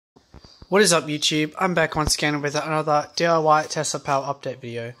What is up YouTube? I'm back once again with another DIY Tesla Power update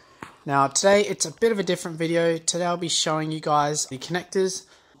video. Now today it's a bit of a different video. Today I'll be showing you guys the connectors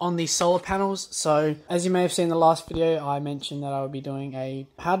on the solar panels. So as you may have seen in the last video, I mentioned that I would be doing a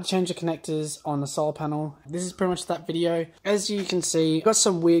how to change the connectors on the solar panel. This is pretty much that video. As you can see, I've got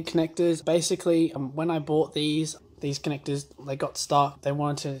some weird connectors. Basically, when I bought these connectors, they got stuck. They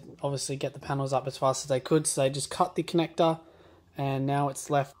wanted to obviously get the panels up as fast as they could, so they just cut the connector. And now it's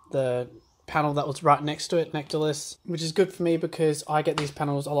left the panel that was right next to it connectorless, which is good for me because I get these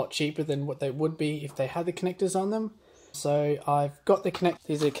panels a lot cheaper than what they would be if they had the connectors on them. So I've got these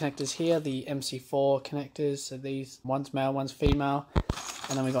are the connectors here, the MC-4 connectors. So these, one's male, one's female.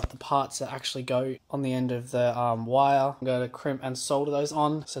 And then we got the parts that actually go on the end of the wire. I'm going to crimp and solder those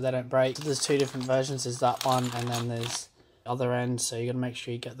on so they don't break. There's two different versions. There's that one and then there's the other end. So you got to make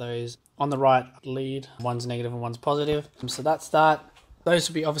sure you get those on the right lead. One's negative and one's positive. So that's that. Those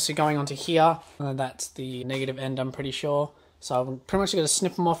will be obviously going onto here. And then that's the negative end, I'm pretty sure. So I'm pretty much going to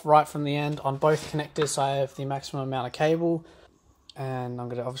snip them off right from the end on both connectors so I have the maximum amount of cable. And I'm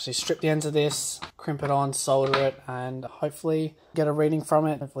going to obviously strip the ends of this, crimp it on, solder it, and hopefully get a reading from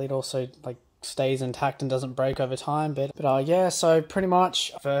it. Hopefully it also stays intact and doesn't break over time. But yeah, so pretty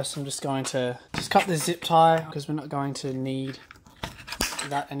much first I'm just going to cut the zip tie because we're not going to need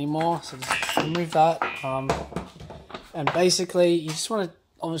that anymore. So just remove that. And basically you just want to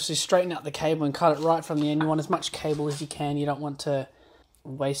obviously straighten out the cable and cut it right from the end. You want as much cable as you can. You don't want to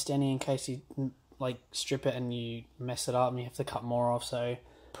waste any in case you strip it and you mess it up and you have to cut more off. So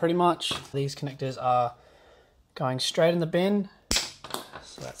pretty much these connectors are going straight in the bin.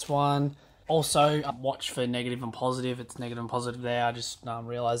 So that's one. Also watch for negative and positive. It's negative and positive there. I just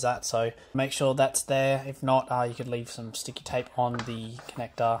realized that, so make sure that's there. If not, you could leave some sticky tape on the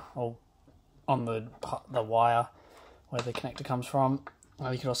connector or on the wire where the connector comes from.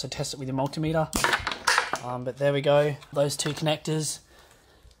 You could also test it with your multimeter. But there we go. Those two connectors.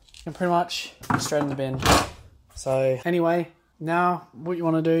 And pretty much straight in the bin. So anyway, now what you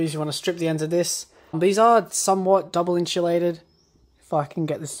want to do is you want to strip the ends of this. These are somewhat double insulated. If I can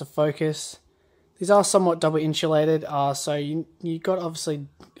get this to focus. These are somewhat double insulated. So you got to obviously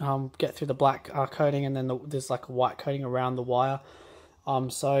get through the black coating, and then there's like a white coating around the wire.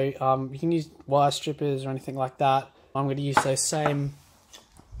 So you can use wire strippers or anything like that. I'm going to use those same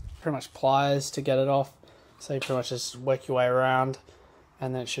pretty much pliers to get it off. So you pretty much just work your way around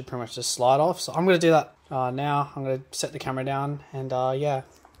and then it should pretty much just slide off. So I'm going to do that now. I'm going to set the camera down and yeah.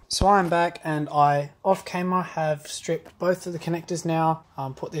 So I'm back and I, off camera, have stripped both of the connectors now.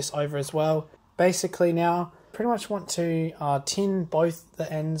 Put this over as well. Basically now, pretty much want to tin both the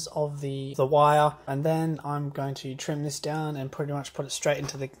ends of the wire, and then I'm going to trim this down and pretty much put it straight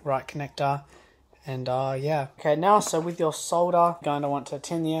into the right connector. And yeah. Okay, now so with your solder, you're going to want to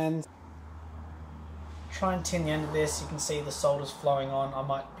tin the end. Try and tin the end of this. You can see the solder's flowing on. I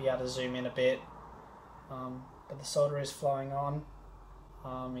might be able to zoom in a bit, but the solder is flowing on.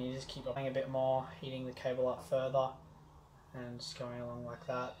 And you just keep applying a bit more, heating the cable up further, and just going along like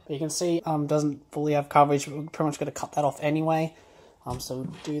that. But you can see doesn't fully have coverage, but we're pretty much going to cut that off anyway. So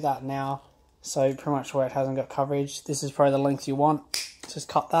we'll do that now. So pretty much where it hasn't got coverage, this is probably the length you want. Just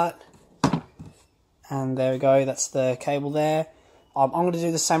cut that. And there we go, that's the cable there. I'm going to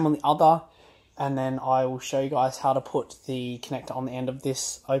do the same on the other, and then I will show you guys how to put the connector on the end of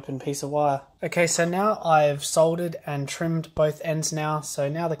this open piece of wire. Okay, so now I've soldered and trimmed both ends now, so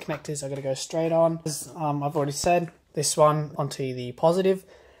now the connectors are going to go straight on. As I've already said, this one onto the positive,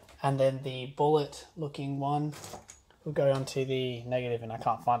 and then the bullet looking one will go onto the negative, and I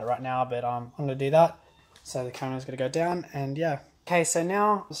can't find it right now, but I'm going to do that. So the camera's going to go down, and yeah. Okay, so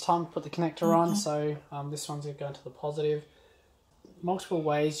now it's time to put the connector on. So this one's going to go into the positive. Multiple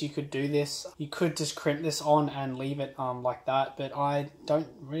ways you could do this. You could just crimp this on and leave it like that, but I don't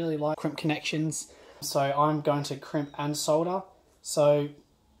really like crimp connections. So I'm going to crimp and solder. So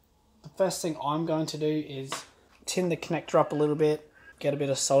the first thing I'm going to do is tin the connector up a little bit, get a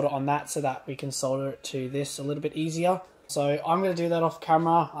bit of solder on that so that we can solder it to this a little bit easier. So I'm going to do that off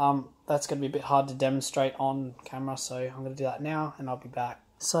camera. That's going to be a bit hard to demonstrate on camera, so I'm going to do that now and I'll be back.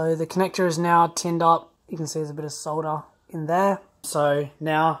 So the connector is now tinned up. You can see there's a bit of solder in there. So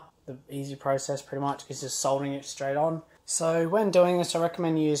now the easy process pretty much is just soldering it straight on. So when doing this, I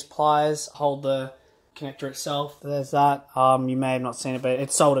recommend you use pliers, hold the connector itself. There's that. You may have not seen it, but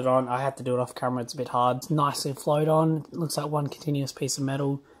it's soldered on. I had to do it off camera. It's a bit hard. It's nicely flowed on. It looks like one continuous piece of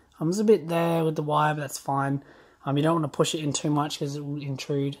metal. There's a bit there with the wire, but that's fine. You don't want to push it in too much because it will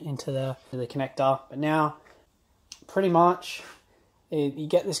intrude into the connector. But now, pretty much, you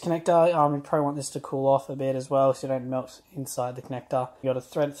get this connector. You probably want this to cool off a bit as well so you don't melt inside the connector. You got to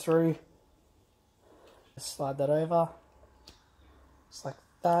thread it through Just slide that over, just like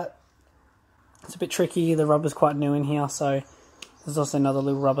that. It's a bit tricky, the rubber's quite new in here, so there's also another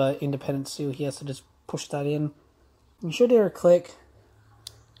little rubber independent seal here, so just push that in. You should hear a click.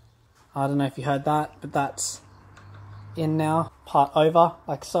 I don't know if you heard that, but that's in now. Part over,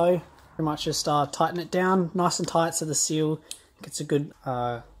 like so. Pretty much just tighten it down nice and tight so the seal gets a good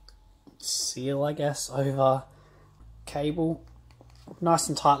seal, I guess, over cable. Nice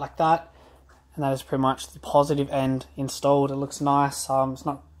and tight like that. And that is pretty much the positive end installed. It looks nice. It's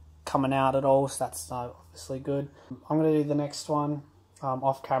not coming out at all, so that's obviously good. I'm going to do the next one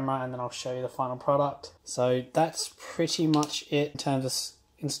off camera, and then I'll show you the final product. So that's pretty much it in terms of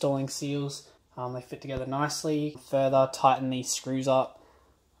installing seals. They fit together nicely. Further tighten these screws up,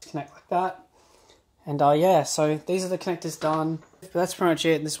 connect like that. And yeah, so these are the connectors done. But that's pretty much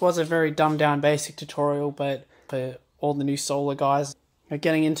it. This was a very dumbed down basic tutorial, but for all the new solar guys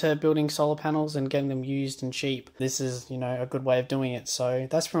getting into building solar panels and getting them used and cheap, this is, you know, a good way of doing it. So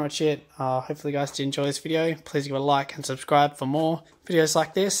that's pretty much it. Hopefully you guys did enjoy this video. Please give it a like and subscribe for more videos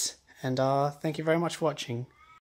like this, and thank you very much for watching.